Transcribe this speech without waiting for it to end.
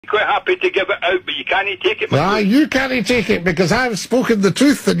Quite happy to give it out, but you can't take it. Ah, you can't take it because I've spoken the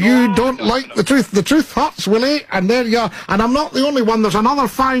truth and you don't like the truth. The truth hurts, Willie, and there you are. And I'm not the only one. There's another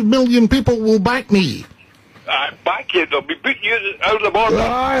 5 million people will back me. Back you, they'll be putting you out of the border.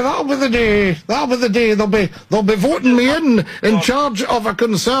 Aye, that'll be the day. That'll be the day. They'll be voting me in charge of a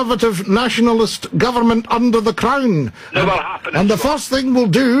conservative nationalist government under the Crown. Never happened. And the first thing we'll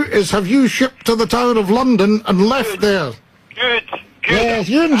do is have you shipped to the Tower of London and left there. Good. Yes,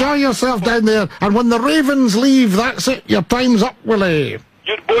 you enjoy yourself down there, and when the Ravens leave, that's it, your time's up, Willie.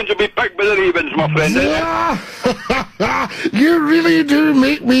 Your bones will be picked by the Ravens, my friend. Yeah. You really do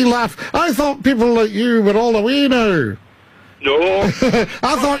make me laugh. I thought people like you were all away now. No.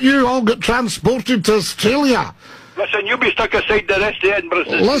 I thought you all got transported to Australia. Listen, you'll be stuck aside the rest of Edinburgh.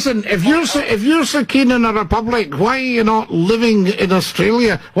 Listen, if you're so keen in a republic, why are you not living in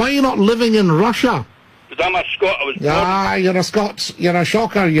Australia? Why are you not living in Russia? Because I'm a Scot, I was born. Ah, you're a Scots. You're a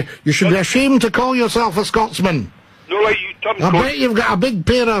shocker. You should be ashamed to call yourself a Scotsman. No, right, you turn I bet you've got a big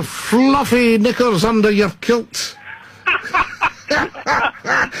pair of fluffy knickers under your kilt.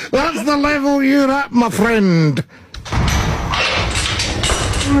 That's the level you're at, my friend.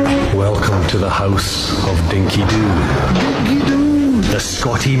 Welcome to the house of Dinky Doo. Dinky Doo. The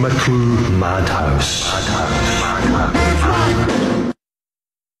Scottie McCLUE Madhouse.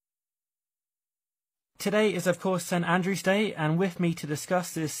 Today is, of course, St Andrew's Day, and with me to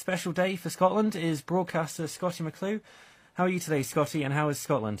discuss this special day for Scotland is broadcaster Scottie McCLUE. How are you today, Scottie, and how is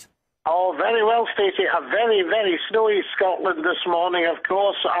Scotland? Oh, very well, Stacey. A very, very snowy Scotland this morning, of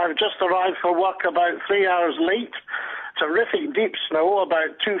course. I've just arrived for work about 3 hours late. Terrific deep snow,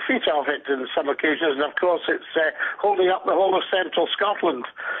 about 2 feet of it in some occasions, and of course it's holding up the whole of central Scotland.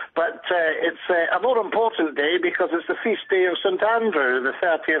 But it's a more important day because it's the feast day of St Andrew, the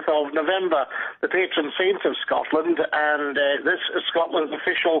 30th of November, the patron saint of Scotland, and this is Scotland's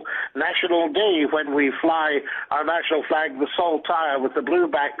official national day when we fly our national flag, the saltire, with the blue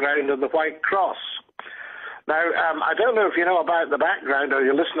background and the white cross. Now, I don't know if you know about the background, or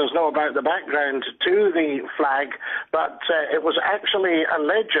your listeners know about the background to the flag, but it was actually a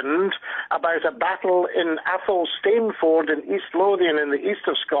legend about a battle in Athol Stainford in East Lothian in the east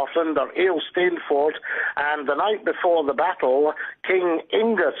of Scotland, or Ale Stainford, and the night before the battle, King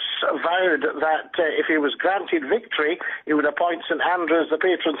Ingus vowed that if he was granted victory, he would appoint St Andrew as the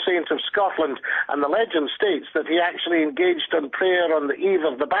patron saint of Scotland, and the legend states that he actually engaged in prayer on the eve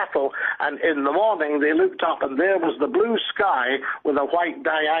of the battle, and in the morning they looked up and there was the blue sky with a white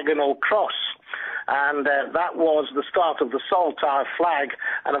diagonal cross. And that was the start of the saltire flag.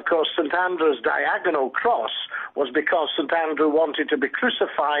 And of course, St Andrew's diagonal cross was because St Andrew wanted to be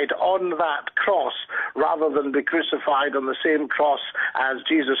crucified on that cross rather than be crucified on the same cross as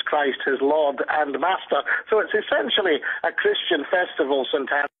Jesus Christ, his Lord and Master. So it's essentially a Christian festival, St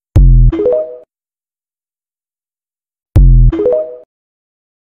Andrew.